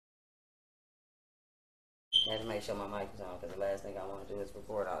Had to make sure my mic was on because the last thing I want to do is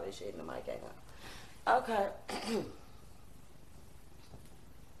record all this shit and the mic ain't on. Okay.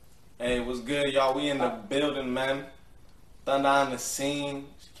 Hey, what's good, y'all? We in the building, man. Thunder on the scene.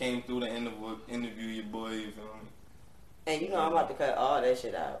 She came through the interview your boy, you feel me? And you know I'm about to cut all that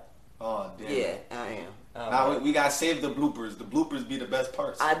shit out. Oh, damn. Yeah, I am. Now we gotta save the bloopers. The bloopers be the best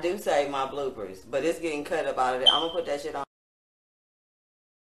parts. I do save my bloopers, but it's getting cut up out of it. I'm gonna put that shit on.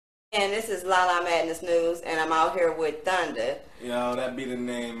 And this is Lala Madness News, and I'm out here with Thunder. Yo, that be the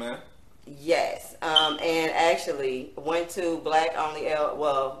name, man. Yes, and actually went to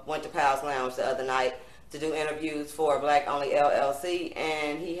went to Pal's Lounge the other night to do interviews for Black Only LLC,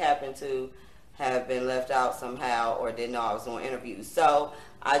 and he happened to have been left out somehow or didn't know I was doing interviews. So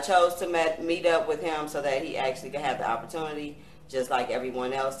I chose to meet up with him so that he actually could have the opportunity, just like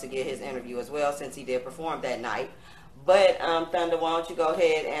everyone else, to get his interview as well, since he did perform that night. But Thunder, why don't you go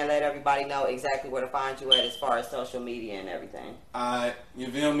ahead and let everybody know exactly where to find you at as far as social media and everything. Alright,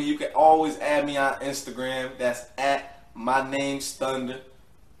 you feel me? You can always add me on Instagram. That's at my name's Thunder.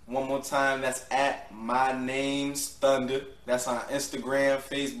 One more time, that's at my name's Thunder. That's on Instagram,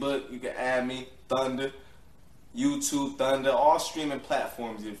 Facebook. You can add me, Thunder. YouTube, Thunder. All streaming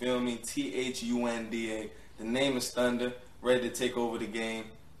platforms, you feel me? THUNDA. The name is Thunder. Ready to take over the game.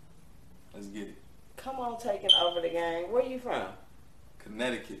 Let's get it. Come on, taking over the game. Where you from?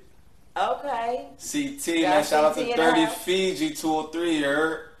 Connecticut. Okay. CT, man. Shout out to Dirty Fiji 203, you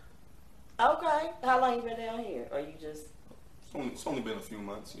heard? Okay. How long you been down here? Or you just... It's only been a few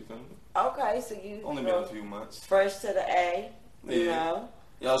months, you feel me? Okay, so you... Only been a few months. Fresh to the A, you know?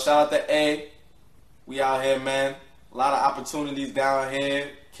 Yo, shout out to A. We out here, man. A lot of opportunities down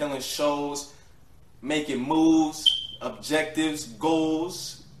here. Killing shows. Making moves. Objectives.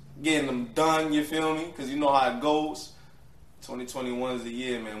 Goals. Getting them done, you feel me? Because you know how it goes. 2021 is the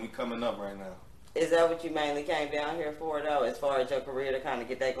year, man. We coming up right now. Is that what you mainly came down here for, though, as far as your career to kind of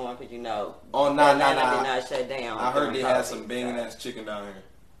get that going? Because you know, oh, nah. did not shut down. I heard they had some banging ass chicken down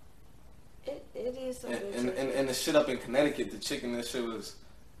here. It is some good chicken. And the shit up in Connecticut, the chicken, that shit was,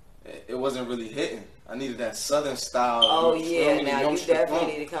 it wasn't really hitting. I needed that southern style. Oh yeah, now you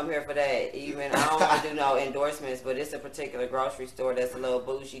definitely need to come here for that. Even I don't want to do no endorsements, but it's a particular grocery store that's a little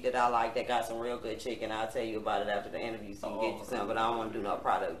bougie that I like that got some real good chicken. I'll tell you about it after the interview, so you get you some. But I don't want to do no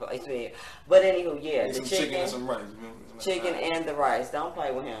product placement. But anywho, yeah, the chicken and some rice. Chicken and the rice. Don't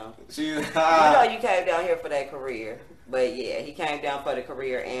play with him. You know you came down here for that career, but yeah, he came down for the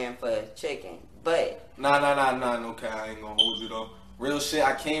career and for chicken. But nah. Okay, I ain't gonna hold you though. Real shit,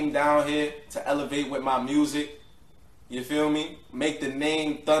 I came down here to elevate with my music. You feel me? Make the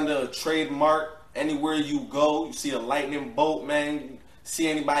name Thunder a trademark. Anywhere you go, you see a lightning bolt, man. You see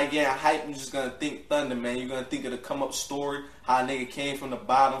anybody getting hype, you're just gonna think Thunder, man. You're gonna think of the come up story, how a nigga came from the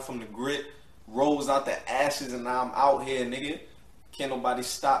bottom, from the grit, rose out the ashes, and now I'm out here, nigga. Can't nobody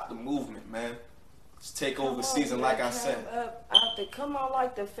stop the movement, man. It's takeover season, like I said. Come on,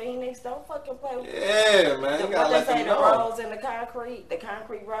 like the Phoenix. Don't fucking play with Yeah, man. You gotta let them know. The rolls in the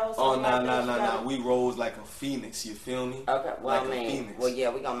concrete rolls. Oh, nah. We rose like a phoenix. You feel me? Okay, well, like a phoenix. Well,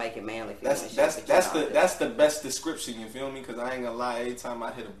 yeah, we gonna make it manly. That's the best description. You feel me? Because I ain't gonna lie. Every time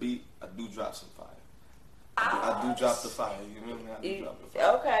I hit a beat, I do drop some fire. I do drop the fire. You feel me? I do drop the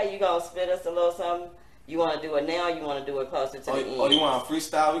fire. Okay, you gonna spit us a little something? You want to do it now? Or you want to do it closer to the end? Oh, you want a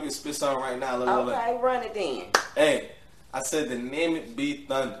freestyle? We can spit something right now. Okay, run it then. Hey, I said the name it be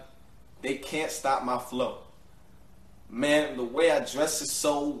Thunder. They can't stop my flow. Man, the way I dress is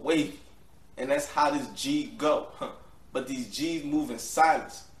so wavy. And that's how this G go. But these G's move in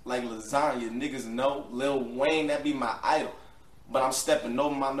silence. Like lasagna, niggas know. Lil Wayne, that be my idol. But I'm stepping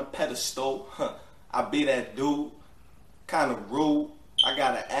over him on the pedestal. I be that dude. Kinda rude. I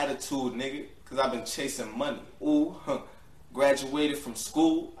got an attitude, nigga. Cause I've been chasing money. Ooh, graduated from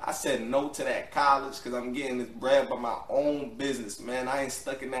school. I said no to that college because I'm getting this bread by my own business, man. I ain't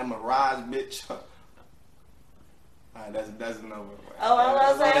stuck in that mirage, bitch. Alright, that's enough. Oh,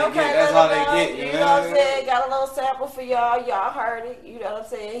 I was saying, okay, that's how they get. You know what I'm saying? Got a little sample for y'all. Y'all heard it. You know what I'm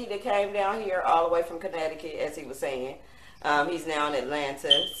saying? He that came down here all the way from Connecticut, as he was saying. He's now in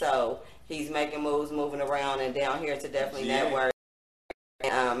Atlanta, so he's making moves, moving around, and down here to definitely network.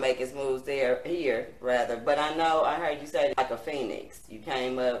 Make his moves here rather. But I heard you say like a phoenix. You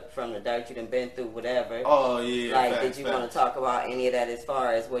came up from the dirt, you done been through whatever. Oh yeah. Like, did you want to talk about any of that as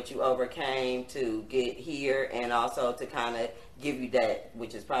far as what you overcame to get here, and also to kind of give you that,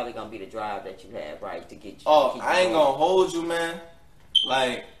 which is probably gonna be the drive that you have, right, to get you. Oh, I ain't gonna hold you, man.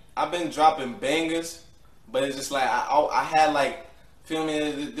 Like, I've been dropping bangers, but it's just like I had like Feel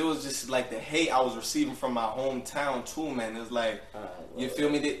me? There was just like the hate I was receiving from my hometown too, man. It's like, you feel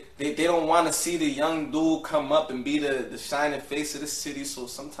me? They don't want to see the young dude come up and be the shining face of the city. So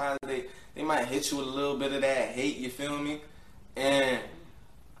sometimes they might hit you with a little bit of that hate. You feel me? And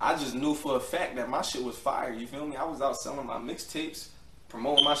I just knew for a fact that my shit was fire. You feel me? I was out selling my mixtapes,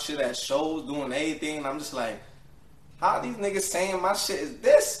 promoting my shit at shows, doing everything. And I'm just like, how these niggas saying my shit is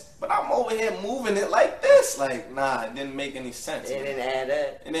this, but I'm over here moving it like this? Like, nah, it didn't make any sense. It didn't add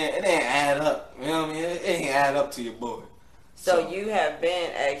up. It didn't add up. You know what I mean? It ain't add up to your boy. So you have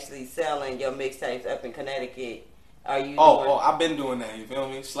been actually selling your mixtapes up in Connecticut. Are you? I've been doing that. You feel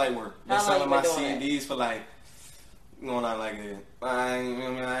me? Slight work. Been How long selling you my been doing CDs for like, going on like that. I ain't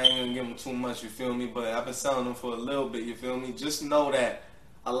gonna give them too much. You feel me? But I've been selling them for a little bit. You feel me? Just know that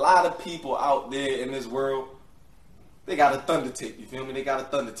a lot of people out there in this world, they got a thunder tape. You feel me? They got a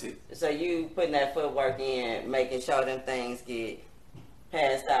thunder tape. So you putting that footwork in, making sure them things get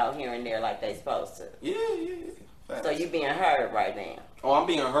passed out here and there like they supposed to. Yeah. Facts. So you being heard right now. Oh, I'm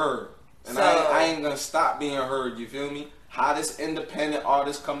being heard. And So, I ain't gonna stop being heard, you feel me? Hottest independent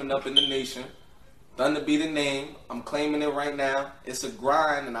artist coming up in the nation. Thunder be the name. I'm claiming it right now. It's a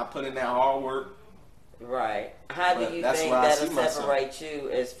grind and I put in that hard work. Right. How do But you that's think where I that'll see myself. separate you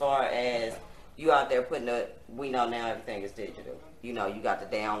as far as you out there putting we know now everything is digital. You know, you got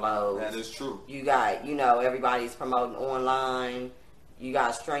the downloads. That is true. You got, everybody's promoting online. You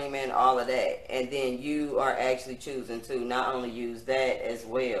got streaming, all of that. And then you are actually choosing to not only use that as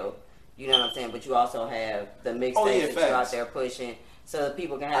well, you know what I'm saying, but you also have the mixtapes that you're out there pushing so that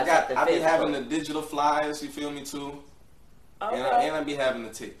people can have something I be physical. having the digital flyers, you feel me, too? Okay. And I be having the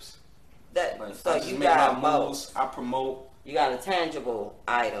tapes. Like, So I just you make got my both. moves. I promote. You got a tangible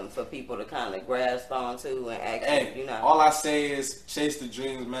item for people to kind of grasp onto and actually, Hey, all I say is chase the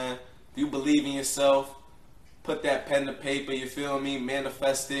dreams, man. If you believe in yourself, put that pen to paper, you feel me?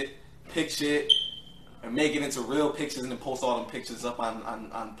 Manifest it, picture it, and make it into real pictures and then post all them pictures up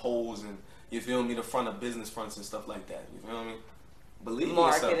on poles and, you feel me, the front of business fronts and stuff like that. You feel me? Believe in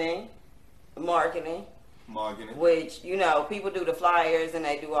yourself. Marketing. Which, people do the flyers and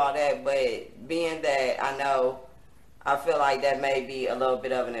they do all that, but being that I feel like that may be a little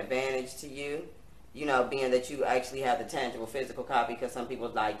bit of an advantage to you, being that you actually have the tangible physical copy, because some people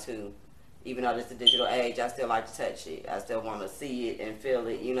like to, even though it's a digital age, I still like to touch it. I still want to see it and feel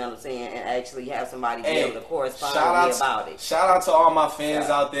it, you know what I'm saying, and actually have somebody be able to correspond with me about it. Shout out to all my fans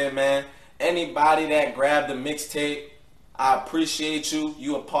out there, man. Anybody that grabbed the mixtape, I appreciate you.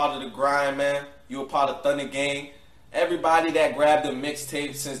 You a part of the grind, man. You a part of Thunder Gang. Everybody that grabbed the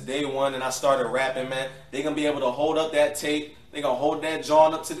mixtape since day one and I started rapping, man, they going to be able to hold up that tape. They going to hold that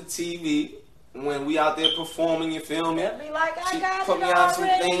joint up to the TV when we out there performing, you feel me? They'll be like, I got put it me on some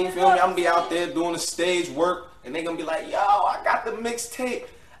already, things, you feel me? I'm going to be out there doing the stage work and they going to be like, yo, I got the mixtape.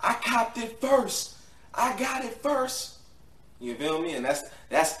 I copped it first. I got it first. You feel me? And that's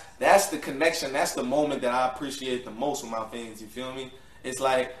the connection. That's the moment that I appreciate the most with my fans, you feel me? It's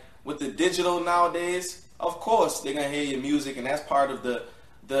like with the digital nowadays, of course, they're going to hear your music, and that's part of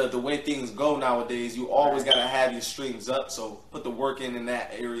the way things go nowadays. You always got to have your streams up, so put the work in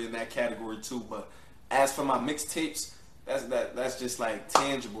that area, in that category too. But as for my mixtapes, that's just like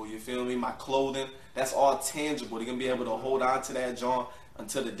tangible, you feel me? My clothing, that's all tangible. They're going to be able to hold on to that joint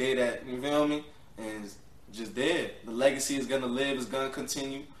until the day that, you feel me? And it's just there. The legacy is going to live, it's going to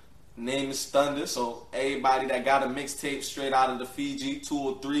continue. Name is Thunder, so everybody that got a mixtape straight out of the Fiji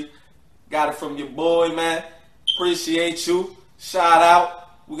 203, got it from your boy, man. Appreciate you. Shout out.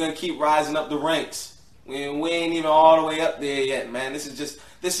 We're gonna keep rising up the ranks. We ain't even all the way up there yet, man. This is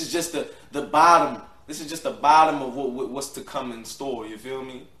just the bottom. This is just the bottom of what's to come in store. You feel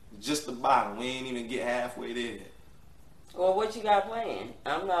me? Just the bottom. We ain't even get halfway there yet. Well, what you got planned?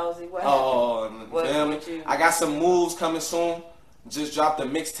 I'm nosy. What I got some moves coming soon. Just dropped a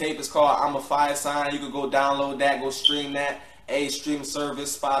mixtape. It's called I'm a Fire Sign. You can go download that, go stream that. A streaming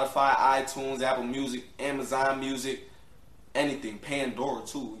service, Spotify, iTunes, Apple Music, Amazon Music, anything. Pandora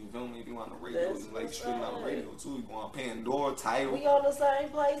too. You feel me? If you want the radio, you like streaming on the radio too. You go on Pandora, Tidal. We on the same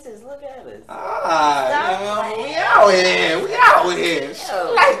places. Look at us. We out here. We out here.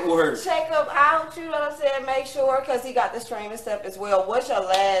 Light work. Check him out. You know what I'm saying? Make sure, because he got the streaming stuff as well. What's your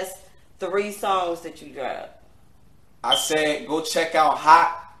last 3 songs that you dropped? I said go check out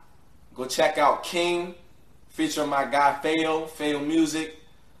Hot. Go check out King. Featuring my guy Fail Music.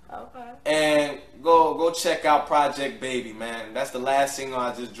 Okay. And go check out Project Baby, man. That's the last single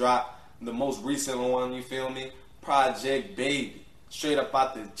I just dropped. The most recent one, you feel me? Project Baby. Straight up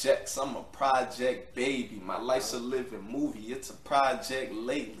out the jets, I'm a project baby. My life's a living movie, it's a project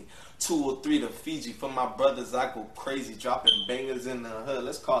lately. 203 to Fiji for my brothers, I go crazy, dropping bangers in the hood.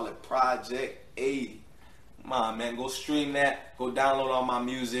 Let's call it Project 80. Come on, man, go stream that, go download all my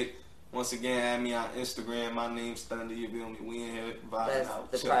music. Once again, add me on Instagram. My name's Thunder. You feel me? We in here vibing That's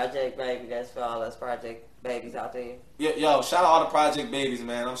out. the Project Baby. That's for all us Project Babies out there. Yo, shout out all the Project Babies,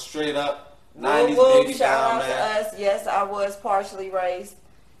 man. I'm straight up 90s Woo, baby shout down, out man. to us. Yes, I was partially raised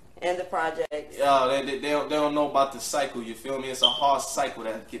in the projects. Yo, they don't know about the cycle. You feel me? It's a hard cycle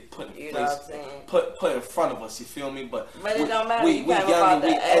that get put in You place, know what I'm saying? put in front of us. You feel me? But it don't matter. We You came young about and we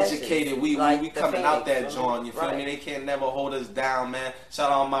the ashes, educated. We like the coming out that Phoenix, joint. You feel right. me? They can't never hold us down, man.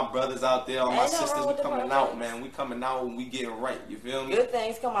 Shout out all my brothers out there, all my Ain't nothing sisters. wrong We with the coming out, projects. man. We coming out and we getting right. You feel me? Good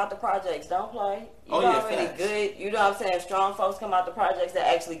things come out the projects. Don't play. You Oh, know yeah, already facts. good. You know what I'm saying? Strong folks come out the projects that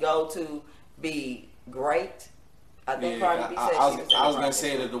actually go to be great. I think Cardi B said I she was was in gonna projects.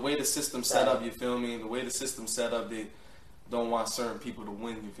 say that the way the system's set up, you feel me? The way the system's set up, they don't want certain people to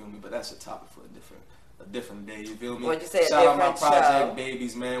win, you feel me? But that's a topic for a different day, you feel me? What'd you say, a Shout out my different project show?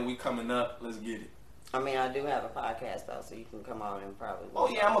 babies, man. We coming up. Let's get it. I mean, I do have a podcast though, so you can come on and probably. Oh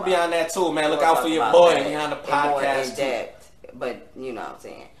yeah, I'm gonna be on that too, man. Look We'll out talk for your about boy. that He on the in more podcast in too. depth, but you know what I'm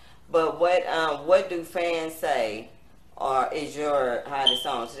saying. But what do fans say, or is your hottest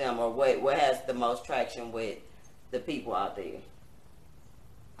song to them, or what has the most traction with the people out there?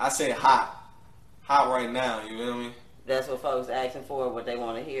 I say hot right now. You feel me? That's what folks asking for, what they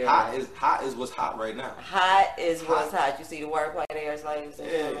want to hear. Hot is what's hot right now. Hot is what's hot. You see the wordplay there, ladies and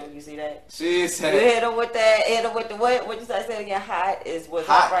gentlemen? You see that? She You said hit them with that, hit them with the what? What you say? Say it again. Hot is what's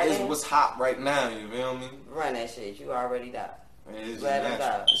hot, hot right is now? what's hot right now. You feel me? Run that shit. You already died. It's just Let 'em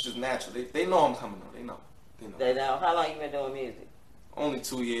natural. go. It's just natural. They know I'm coming on. They know. They know. How long you been doing music? Only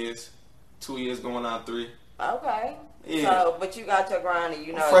 2 years. 2 years going on 3. Okay. Yeah. So, but you got your grind and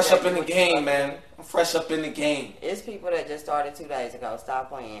you know. I'm fresh up exactly in the what you game, fucking man. do. I'm fresh up in the game. It's people that just started 2 days ago. Stop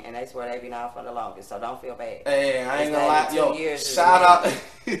playing, and that's where they been out for the longest. So don't feel bad. Hey, I ain't It's gonna lie. 92 Yo, years is shout out.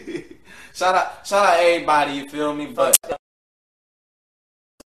 amazing. shout out everybody, you feel me? But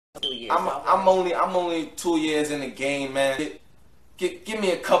 2 years. I'm only 2 years in the game, man. Give me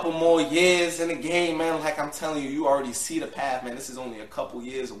a couple more years in the game, man. Like I'm telling you, you already see the path, man. This is only a couple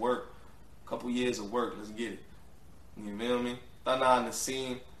years of work. Let's get it. You feel me? Thunder on the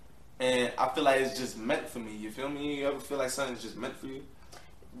scene. And I feel like it's just meant for me. You feel me? You ever feel like something's just meant for you?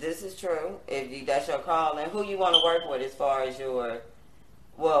 This is true. That's your call, and who you want to work with as far as your,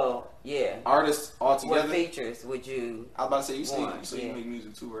 yeah. Artists all together. What features would you? I was about to say, you want? say you make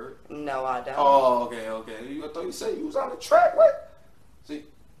music too, right? No, I don't. Oh, okay. I thought you said you was on the track, what? See,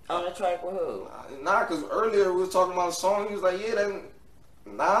 On the track with who? nah, because earlier we was talking about a song. He was like, yeah, then,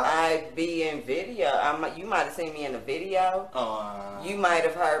 nah. I be in video. You might have seen me in the video. You might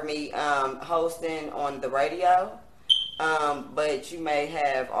have heard me hosting on the radio. But you may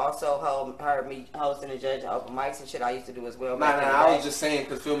have also heard me hosting and judging open mics and shit I used to do as well. Nah, I was just saying,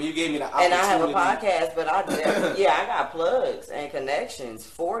 because feel me, you gave me the And opportunity. I have a podcast, but I got plugs and connections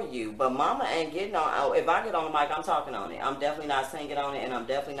for you. But mama ain't getting on. If I get on the mic, I'm talking on it. I'm definitely not singing on it, and I'm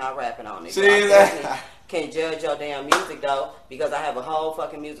definitely not rapping on it. See But I that? definitely can judge your damn music, though, because I have a whole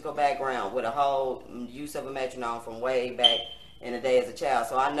fucking musical background with a whole use of a metronome from way back in the day as a child.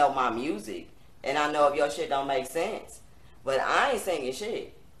 So I know my music, and I know if your shit don't make sense. But I ain't singing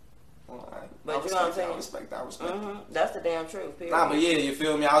shit. But you know what I'm saying? I respect that. That's the damn truth, period. Nah, but yeah, you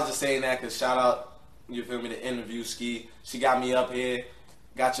feel me? I was just saying that because shout out, you feel me, the interview ski. She got me up here,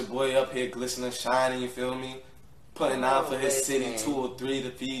 got your boy up here glistening, shining, you feel me? Putting on for his city, 203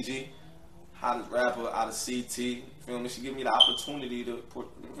 to Fiji. Hottest rapper out of CT, you feel me? She give me the opportunity to put,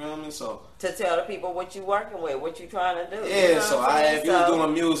 you feel me? So to tell the people what you working with, what you trying to do. yeah, you know so what I'm saying? if you was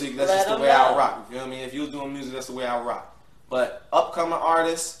doing music, that's let just the them way I know. rock, you feel me? If you was doing music, that's the way I rock. But upcoming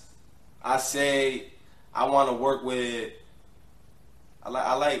artists, I say I want to work with. I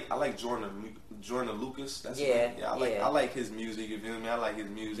like Jordan Lucas. That's his name. I like his music. You feel me? I like his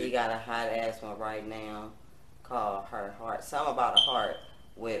music. He got a hot ass one right now called Her Heart. Something about a heart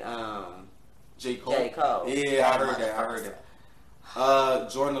with J. Cole. J. Cole. Yeah, I heard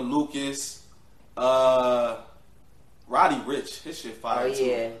that. Jordan Lucas. Roddy Ricch. His shit fire Oh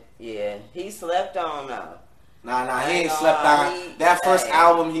too. yeah. He slept on though. Nah, he I ain't know, slept on. That first hey.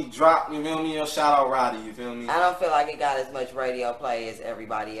 album he dropped, you feel me? Yo, shout out Roddy, you feel me? I don't feel like it got as much radio play as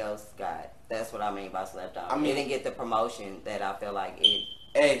everybody else got. That's what I mean by slept on. I mean- it didn't get the promotion that I feel like it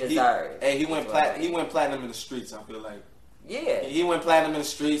He deserved. he went platinum in the streets, I feel like. Yeah. He went platinum in the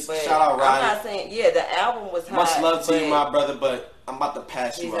streets. But Shout out Roddy. I'm not saying, the album was hot. Much love to you, but my brother, but I'm about to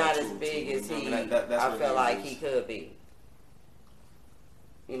pass he's you out not too. as big You as feel me? he, That's I what feel it like is. he could be.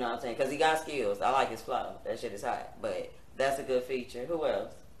 know what I'm saying? Because he got skills. I like his flow. That shit is hot. But that's a good feature. Who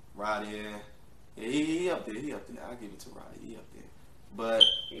else? Roddy, yeah, he up there. He up there. I'll give it to Roddy. He up there. But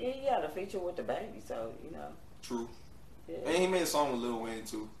Yeah, he got a feature with the baby, so you know. true. Yeah. And he made a song with Lil Wayne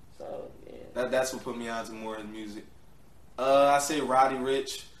too. So yeah. That's what put me on to more of his music. I say Roddy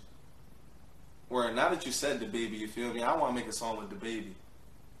Rich. Where now that you said the baby, you feel me? I want to make a song with the baby.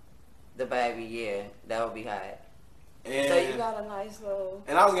 The baby, yeah, that would be hot. And, So you got a nice little.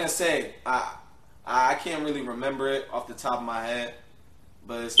 and I was gonna say I can't really remember it off the top of my head,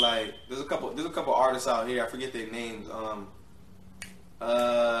 but it's like there's a couple artists out here. I forget their names.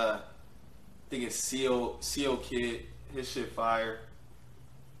 I think it's CO Kid. His shit fire.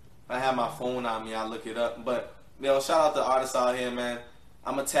 I have my phone on me. I look it up. But shout out to artists out here, man.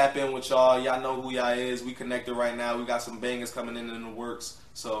 I'ma tap in with y'all. Y'all know who y'all is. We connected right now. We got some bangers coming in the works.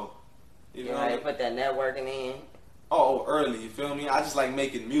 So you know, Right, put that networking in. Oh, early, you feel me? I just like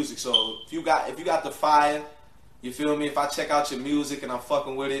making music. So if you got the fire, you feel me? If I check out your music and I'm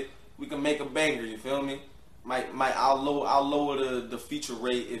fucking with it, we can make a banger, you feel me? I'll lower the feature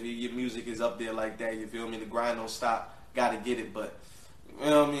rate if your music is up there like that, you feel me? The grind don't stop, gotta get it, but you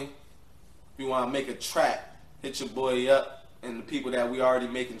know what I mean? If you wanna make a track, hit your boy up and the people that we already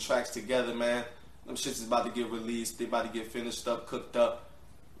making tracks together, man. Them shits is about to get released, they about to get finished up, cooked up.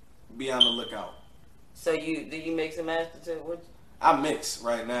 Be on the lookout. So do you mix and master too? What? I mix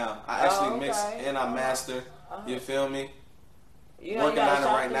right now. I actually mix and I master. Uh-huh. You feel me? You know, Working you gotta on it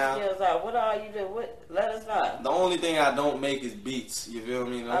shout right them now. skills out. What all you do? What? Let us know. The only thing I don't make is beats. You feel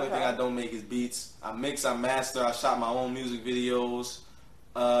me? The only Okay. thing I don't make is beats. I mix, I master. I shot my own music videos,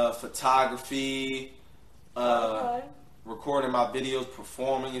 photography, Okay. recording my videos,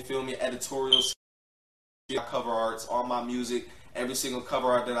 performing. You feel me? Editorials, cover arts, all my music. Every single cover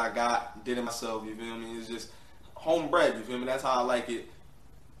art that I got, did it myself. You feel me? It's just homebred. You feel me? That's how I like it.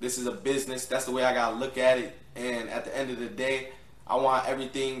 This is a business. That's the way I gotta look at it. And at the end of the day, I want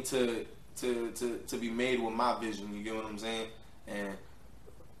everything to be made with my vision. You get what I'm saying? And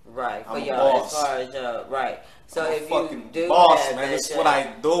Right. For I'm a y'all, boss. as far as right. So I'm a if fucking you do boss, have man. that That's what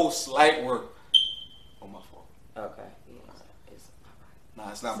I do. Slight work. Oh, my fault. Okay. Yeah. It's Nah,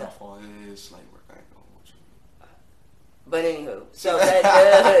 it's not So- my fault. It is slight work. I ain't gonna hold you. But anywho, so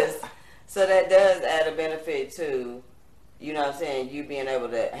that does add a benefit to, you know what I'm saying, you being able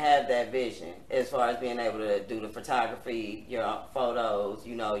to have that vision as far as being able to do the photography, your photos,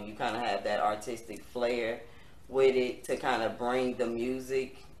 you know, you kind of have that artistic flair with it to kind of bring the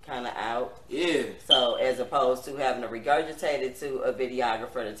music kind of out. Yeah. So as opposed to having to regurgitate it to a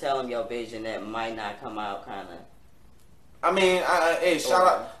videographer to tell them your vision that might not come out kind of. I mean, hey,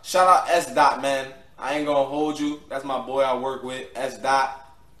 shout out S Dot, man. I ain't gonna hold you. That's my boy I work with, S Dot.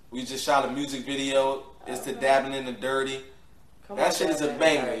 We just shot a music video. It's to Dabbing in the Dirty. That shit is a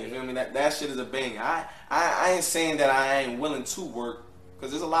banger. You feel me? That shit is a banger. I ain't saying that I ain't willing to work,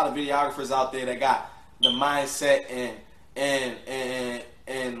 because there's a lot of videographers out there that got the mindset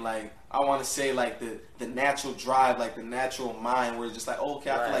and like, I want to say like the natural drive, like the natural mind, where it's just like,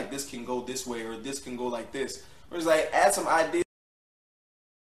 okay, I feel like this can go this way or this can go like this. Where it's like, add some ideas.